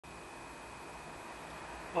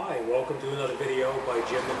Hi, welcome to another video by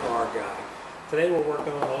Jimthecarguy. Today we're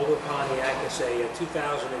working on an older Pontiac. It's a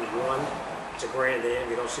 2001. It's a Grand Am.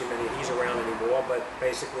 You don't see many of these around anymore, but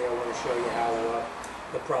basically I want to show you how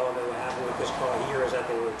the problem they were having with this car here is that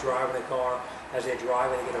they were driving the car. As they're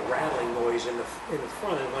driving, they get a rattling noise in the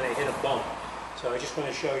front and when they hit a bump. So I just want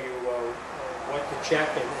to show you what to check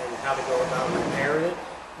and how to go about repairing it.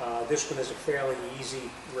 This one is a fairly easy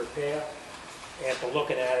repair. After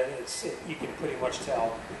looking at it, you can pretty much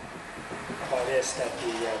tell by this that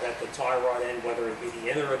the tie rod end, whether it be the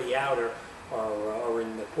inner or the outer, are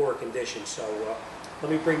in the poor condition. So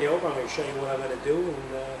let me bring you over. I'm going to show you what I'm going to do,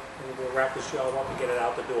 and we'll wrap this job up and get it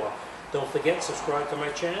out the door. Don't forget, subscribe to my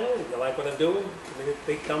channel. If you like what I'm doing, give me a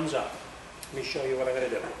big thumbs up. Let me show you what I'm going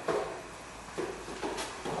to do.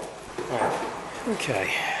 All right.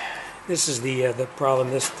 Okay. This is the problem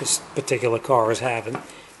this particular car is having.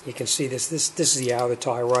 You can see this is the outer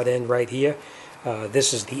tie rod end right here.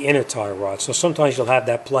 This is the inner tie rod. So sometimes you'll have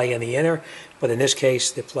that play in the inner, but in this case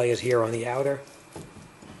the play is here on the outer.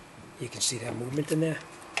 You can see that movement in there.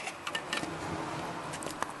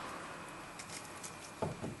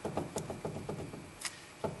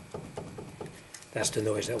 That's the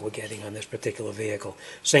noise that we're getting on this particular vehicle.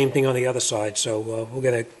 Same thing on the other side. So we're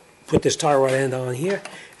going to put this tie rod end on here,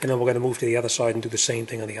 and then we're going to move to the other side and do the same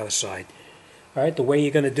thing on the other side. Alright, the way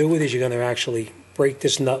you're going to do it is you're going to actually break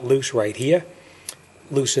this nut loose right here.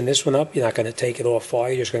 Loosen this one up. You're not going to take it off far.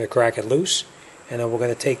 You're just going to crack it loose. And then we're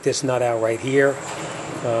going to take this nut out right here.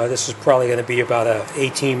 This is probably going to be about a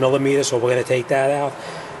 18 millimeter, so we're going to take that out.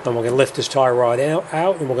 Then we're going to lift this tie rod out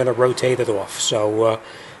and we're going to rotate it off. So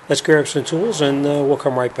let's grab some tools and we'll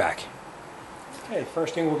come right back. Okay,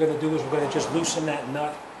 first thing we're going to do is we're going to just loosen that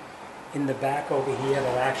nut in the back over here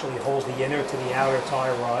that actually holds the inner to the outer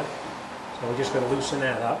tie rod. So we're just going to loosen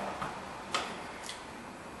that up.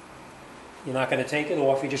 You're not going to take it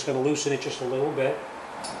off, you're just going to loosen it just a little bit.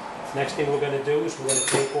 Next thing we're going to do is we're going to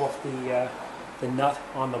take off the nut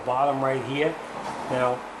on the bottom right here.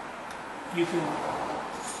 Now, you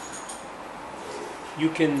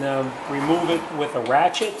can remove it with a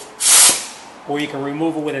ratchet, or you can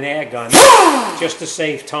remove it with an air gun. Just to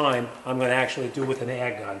save time, I'm going to actually do it with an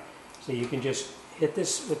air gun. So you can just hit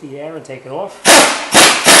this with the air and take it off.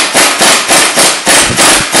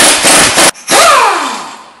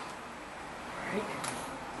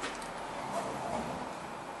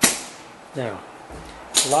 Now,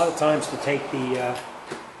 a lot of times to take the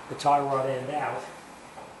tie rod end out,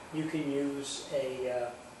 you can use they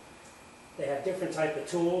have different type of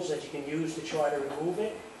tools that you can use to try to remove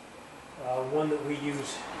it. One that we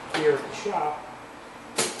use here at the shop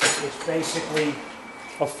is basically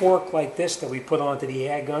a fork like this that we put onto the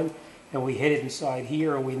air gun, and we hit it inside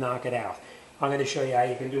here and we knock it out. I'm going to show you how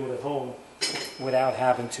you can do it at home without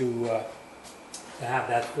having to have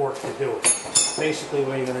that fork to do it. Basically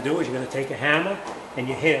what you're going to do is you're going to take a hammer and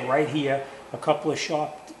you hit it right here, a couple of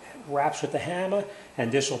sharp raps with the hammer, and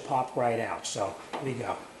this will pop right out. So here we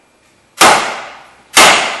go.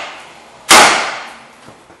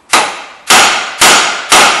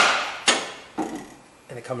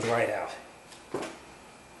 And it comes right out.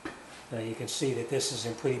 Now you can see that this is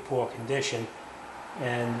in pretty poor condition,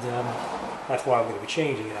 and that's why we're going to be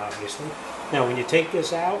changing it, obviously. Now when you take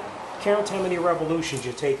this out, count how many revolutions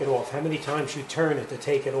you take it off, how many times you turn it to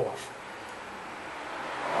take it off.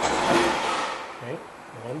 Okay,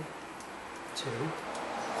 1, 2,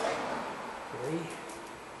 3,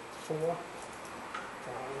 4, 5,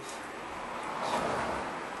 6.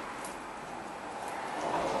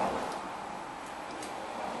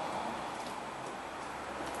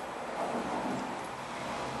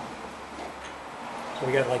 So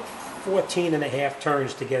we got like 14 and a half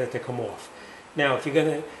turns to get it to come off. Now if you're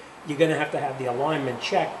going to have the alignment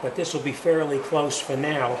checked, but this will be fairly close for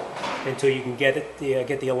now until you can get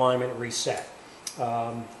the alignment reset.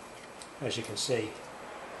 As you can see,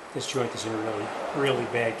 this joint is in really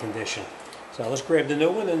bad condition. So let's grab the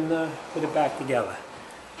new one and put it back together.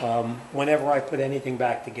 Whenever I put anything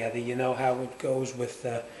back together, you know how it goes with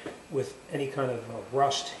any kind of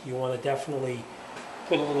rust. You want to definitely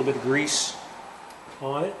put a little bit of grease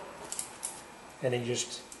on it, and then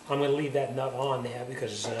I'm going to leave that nut on there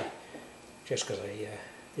because just because I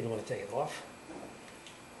didn't want to take it off.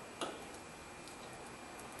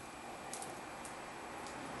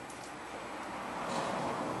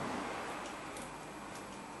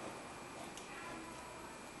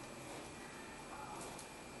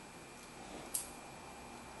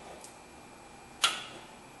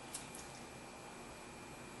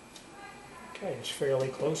 Okay, it's fairly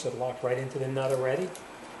close. It locked right into the nut already.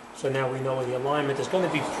 So now we know the alignment is going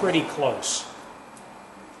to be pretty close.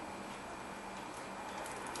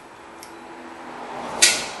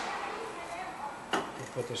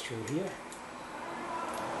 put this through here.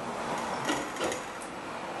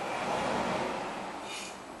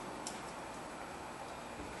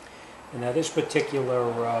 And now this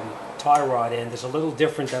particular tie rod end is a little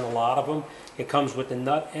different than a lot of them. It comes with the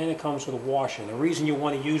nut and it comes with a washer. The reason you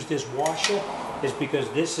want to use this washer is because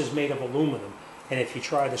this is made of aluminum. And if you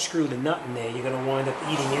try to screw the nut in there, you're going to wind up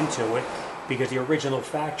eating into it because the original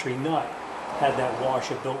factory nut had that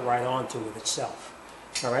washer built right onto it itself.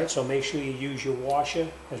 All right, so make sure you use your washer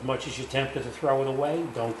as much as you're tempted to throw it away.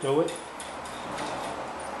 Don't do it.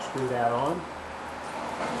 Screw that on.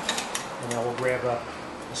 And then we'll grab a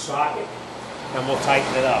socket and we'll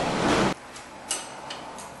tighten it up.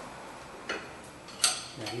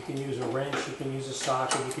 Now you can use a wrench, you can use a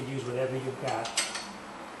socket, you can use whatever you've got.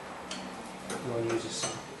 You want to use a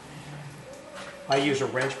socket. I use a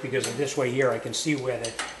wrench because in this way here I can see where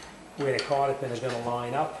the cotter pin is going to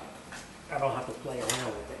line up. I don't have to play around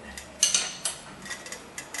with it.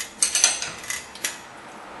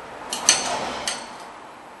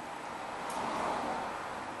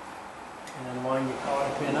 And then line your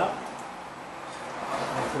cotter pin up,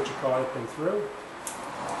 and put your cotter pin through,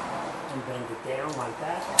 and bend it down like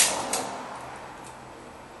that.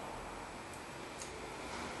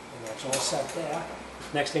 And that's all set there.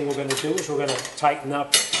 Next thing we're going to do is we're going to tighten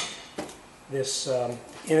up this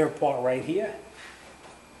inner part right here.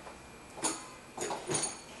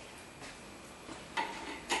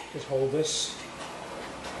 Just hold this.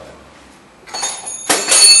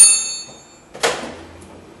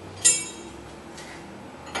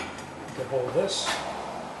 Hold this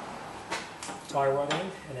tie rod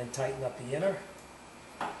end and then tighten up the inner.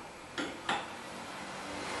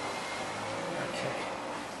 Okay,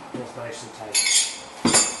 it's nice and tight.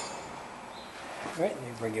 All right, let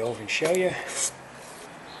me bring you over and show you.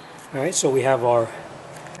 All right, so we have our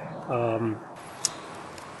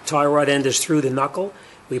tie rod end is through the knuckle.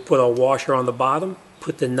 We put our washer on the bottom,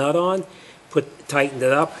 put the nut on, tightened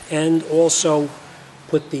it up, and also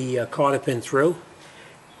put the cotter pin through.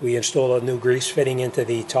 We installed a new grease fitting into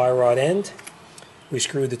the tie rod end. We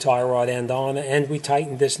screwed the tie rod end on, and we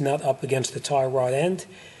tightened this nut up against the tie rod end.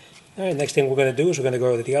 All right, next thing we're going to do is we're going to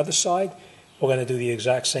go to the other side. We're going to do the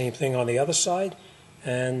exact same thing on the other side,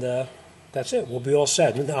 and that's it. We'll be all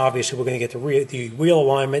set. And obviously, we're going to get the wheel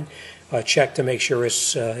alignment checked to make sure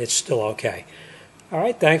it's still okay. All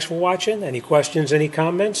right, thanks for watching. Any questions, any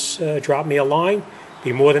comments, drop me a line.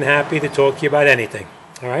 Be more than happy to talk to you about anything.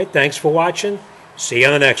 All right, thanks for watching. See you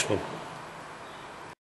on the next one.